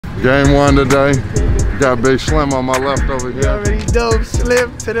Game one today. Got Big Slim on my left over here. You already dope,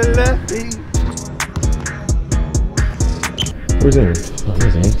 Slim to the left. Where's Aaron? Oh,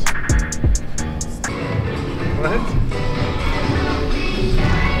 there's Aaron. What?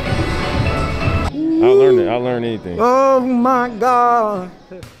 I'll learn anything. Oh my God.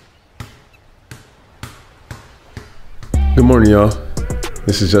 Good morning, y'all.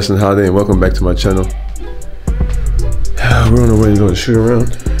 This is Justin Holiday and welcome back to my channel. We're on our way to go to shoot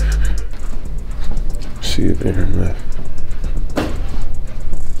around. See if Aaron left.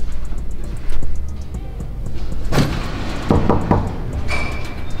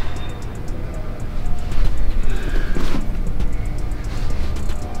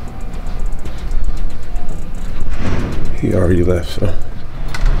 He already left, so.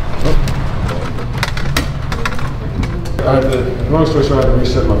 Long story short, I had to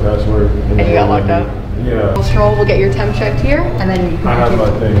reset my password. And you got locked up? Yeah. We'll get your temp checked here, and then you can. I have my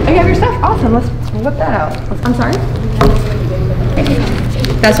thing. Oh, you have your stuff? Awesome. Let's whip that out. I'm sorry? Thank you.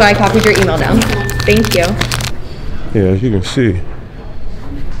 That's why I copied your email down. Thank you. Yeah, as you can see,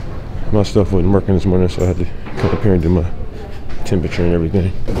 my stuff wasn't working this morning, so I had to come up here and do my temperature and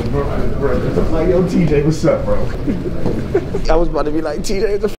everything. Like, yo, TJ, what's up, bro? I was about to be like,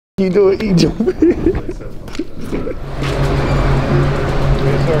 TJ, what the f you doing, Egypt?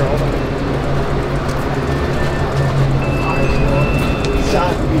 Yes, sir, hold on.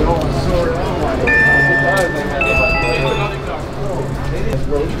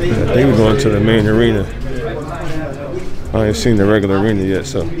 I think we're going to the main arena. I ain't seen the regular arena yet,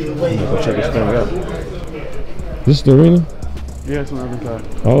 so I'm gonna go check this thing out. This is the arena? Yeah, it's on every time.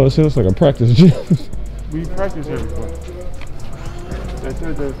 Oh, it looks like a practice gym. We practice here before. That's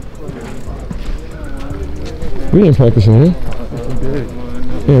it. We didn't practice in here. Yes, we did.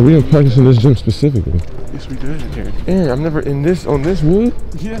 Yeah, we didn't practice in this gym specifically. Yes, we did here. Aaron, I've never on this wood.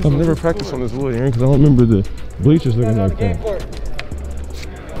 Yeah, I've never practiced on this wood, Aaron, because I don't remember the bleachers looking like that.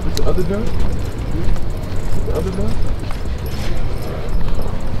 What's the other done? The other done?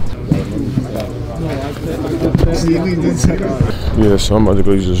 Yeah, so I'm about to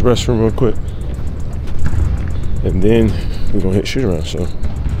go use this restroom real quick, and then we're gonna hit shoot around. So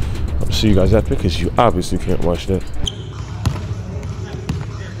I'll see you guys after, because you obviously can't watch that.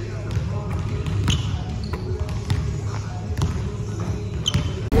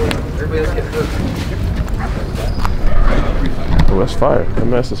 Oh, that's fire. That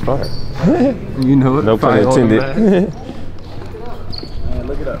mess is fire. You know it. No pun intended.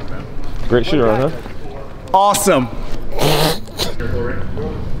 Look it up, man. Great shoot around, huh? Awesome.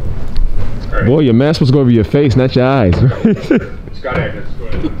 Boy, your mask was going over your face, not your eyes.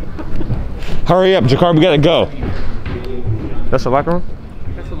 Hurry up, Jakar, we gotta go. That's the locker room?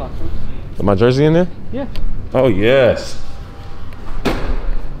 That's the locker room. Is my jersey in there? Yeah. Oh, yes.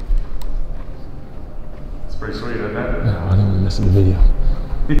 It's pretty sweet, isn't it? No, I don't want to mess up the video.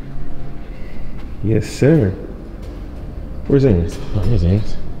 Yes, sir. Where's Ames? Oh, here's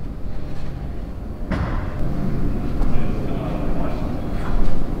Ames.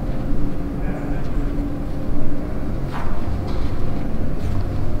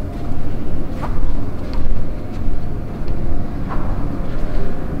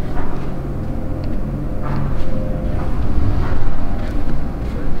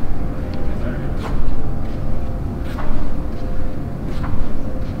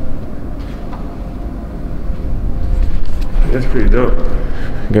 That's pretty dope.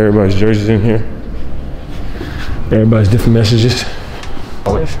 Got everybody's jerseys in here. Everybody's different messages.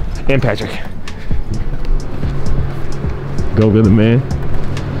 Always. And Patrick. Go get the man.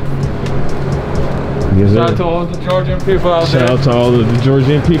 Yes, Shout out to all the Georgian people out there. Shout out to all of the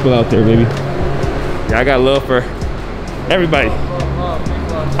Georgian people out there, baby. Yeah, I got love for everybody.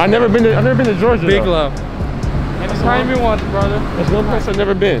 I've never been to Georgia. Big though. love. Anytime you want, brother. That's one place I've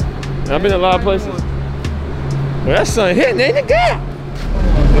never been. And I've been to a lot of places. Well, that sun hitting, ain't it? God.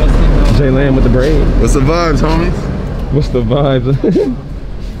 Jay Lamb with the braid. What's the vibes, homies? What's the vibes?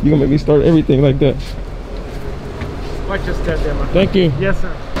 You gonna make me start everything like that? Watch your step there, man. Thank you. Yes,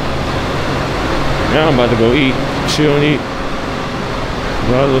 sir. Now I'm about to go eat, chill and eat.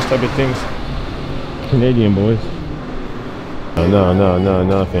 All those type of things. Canadian boys.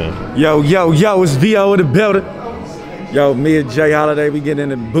 No, fam. Yo, it's VO in the building. Yo, me and Jay Holiday, we get in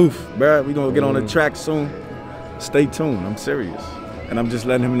the booth, bro. We gonna get on the track soon. Stay tuned, I'm serious. And I'm just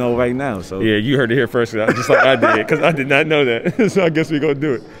letting him know right now, so. Yeah, you heard it here first, just like I did, because I did not know that. So I guess we gonna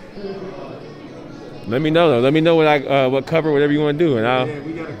do it. Let me know though. Let me know what cover, whatever you want to do, and I'll. Yeah,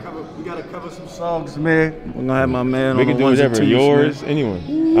 we gotta cover some songs, man. We're gonna have my man We on can the do whatever. twos, Yours, man.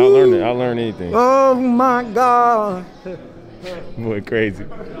 anyone. I'll learn it. I'll learn anything. Oh my God. Boy, crazy.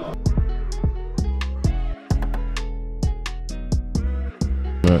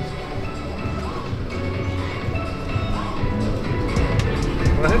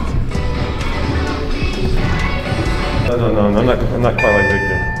 Right. No, I'm not quite like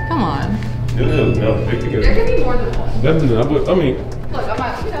Victor. Come on. No, Victor gets. There could be more than one. Definitely, I mean, Look, I'm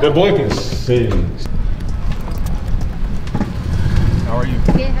not, you know. the boy can sing. How are you?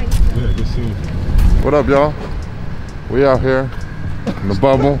 Yeah, how you doing? Good, good seeing you. What up, y'all? We out here in the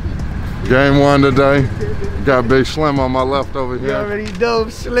bubble. Game 1 today. Got Big Slim on my left over here. You already know,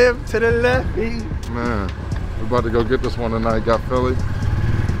 Slim to the left. Man, we about to go get this one tonight. Got Philly.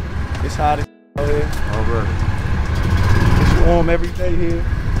 It's hot as out here. Already. It's warm every day here.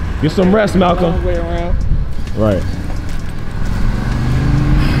 Get some rest, Malcolm. Long way around. Right.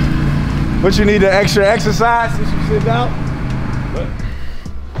 But you need the extra exercise since you sit out?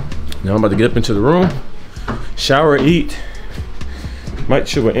 Now I'm about to get up into the room, shower, eat. Might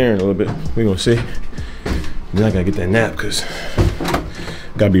chill with Aaron a little bit. We're gonna see. Then I gotta get that nap because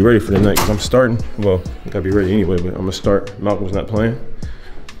gotta be ready for the night because I'm starting. Well, gotta be ready anyway, but I'm gonna start. Malcolm's not playing.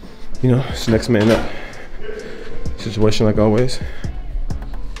 You know, it's next man up situation like always.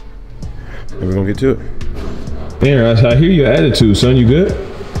 And we're gonna get to it. Aaron, I hear your attitude, son. You good?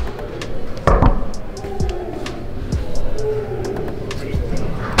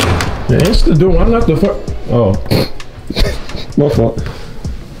 Yeah, answer the door. I'm not the fuck. Oh, my fault.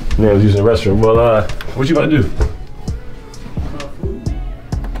 Yeah, I was using the restroom. Well, what you about to do?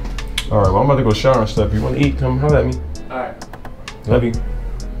 All right, well, I'm about to go shower and stuff. You want to eat? Come holler at me. All right. Love you.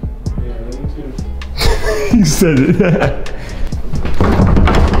 Yeah, love you too. You said it.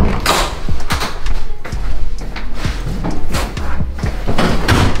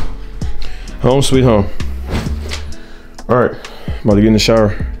 Home sweet home. All right, about to get in the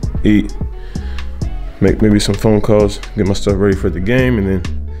shower, eat, make maybe some phone calls, get my stuff ready for the game, and then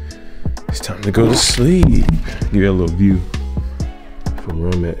it's time to go to sleep. Give you a little view from where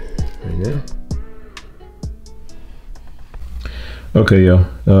I'm at right now. Okay, y'all.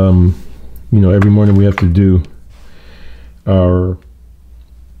 You know, every morning we have to do our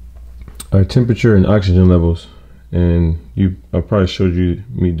temperature and oxygen levels. And I probably showed you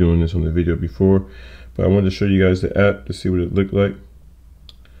me doing this on the video before, but I wanted to show you guys the app to see what it looked like.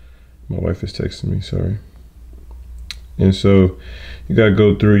 My wife is texting me, sorry. And so you gotta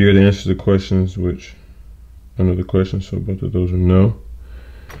go through, you gotta answer the questions, which I know the questions, so both of those are no.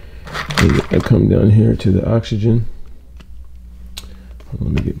 And I come down here to the oxygen. Let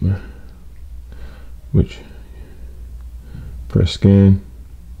me get my, press scan.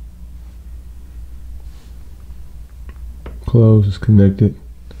 Close, it's connected.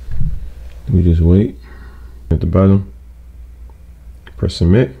 We just wait. At the bottom, press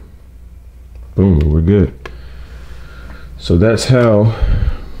submit. Boom, we're good. So that's how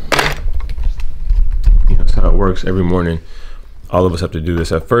it works every morning. All of us have to do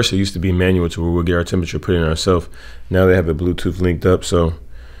this. At first, it used to be manual to where we'll get our temperature put in ourselves. Now they have a Bluetooth linked up, so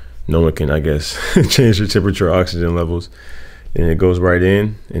no one can, I guess, change your temperature or oxygen levels. And it goes right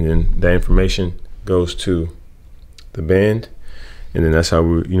in, and then that information goes to the band, and then that's how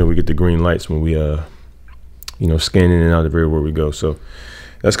we get the green lights when we scan in and out of everywhere we go. So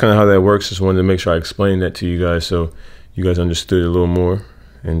that's kind of how that works. Just wanted to make sure I explained that to you guys so you guys understood a little more.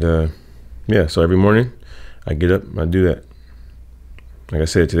 And yeah, so every morning I get up, I do that. Like I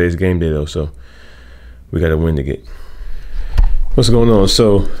said, today's game day though, so we got a win to get. What's going on?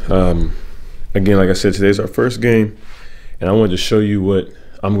 So again, like I said, today's our first game, and I wanted to show you what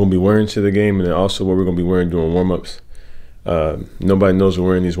I'm gonna be wearing to the game, and then also what we're gonna be wearing during warm-ups. Nobody knows we're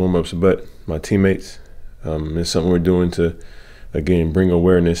wearing these warm-ups but my teammates. It's something we're doing to, again, bring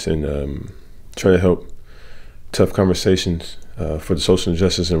awareness and try to help tough conversations for the social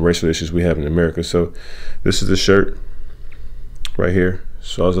injustice and racial issues we have in America. So this is the shirt right here.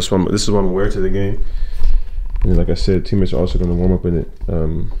 So this is what I'm gonna wear to the game. And then, like I said, teammates are also gonna warm up in it.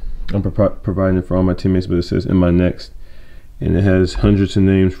 I'm providing it for all my teammates, but it says "In My Next." And it has hundreds of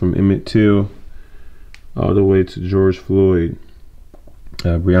names from Emmett Till all the way to George Floyd,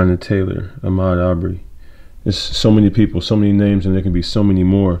 Breonna Taylor, Ahmaud Arbery. There's so many people, so many names, and there can be so many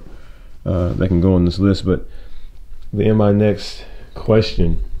more that can go on this list. But the "In My Next"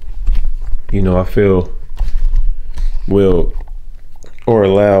 question, I feel will or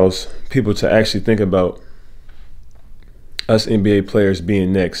allows people to actually think about us NBA players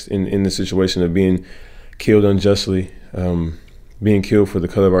being next in the situation of being killed unjustly, being killed for the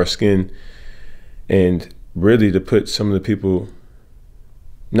color of our skin, and really to put some of the people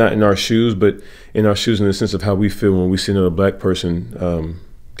not in our shoes, but in our shoes in the sense of how we feel when we see another black person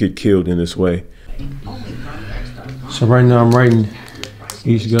get killed in this way. So right now I'm writing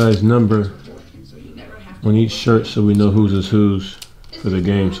each guy's number on each shirt so we know whose is whose. for the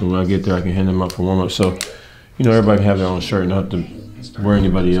game. So when I get there, I can hand them out for warm up. So, you know, everybody can have their own shirt, not to wear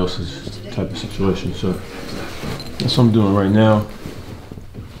anybody else's type of situation. So that's what I'm doing right now.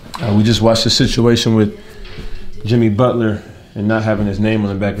 We just watched the situation with Jimmy Butler and not having his name on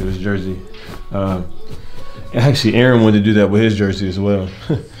the back of his jersey. Actually, Aaron wanted to do that with his jersey as well.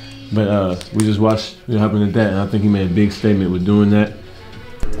 But we just watched what happened to that, and I think he made a big statement with doing that.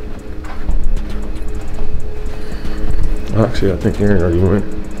 Actually, I think Aaron already went.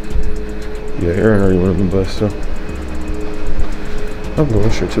 Yeah, Aaron already went on the bus, so I'm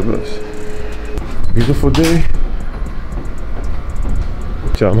going straight to the bus. Beautiful day.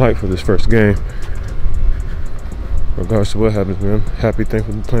 So I'm hyped for this first game. Regardless of what happens, man. Happy,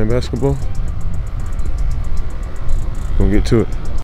 thankful to be playing basketball. Gonna get to it.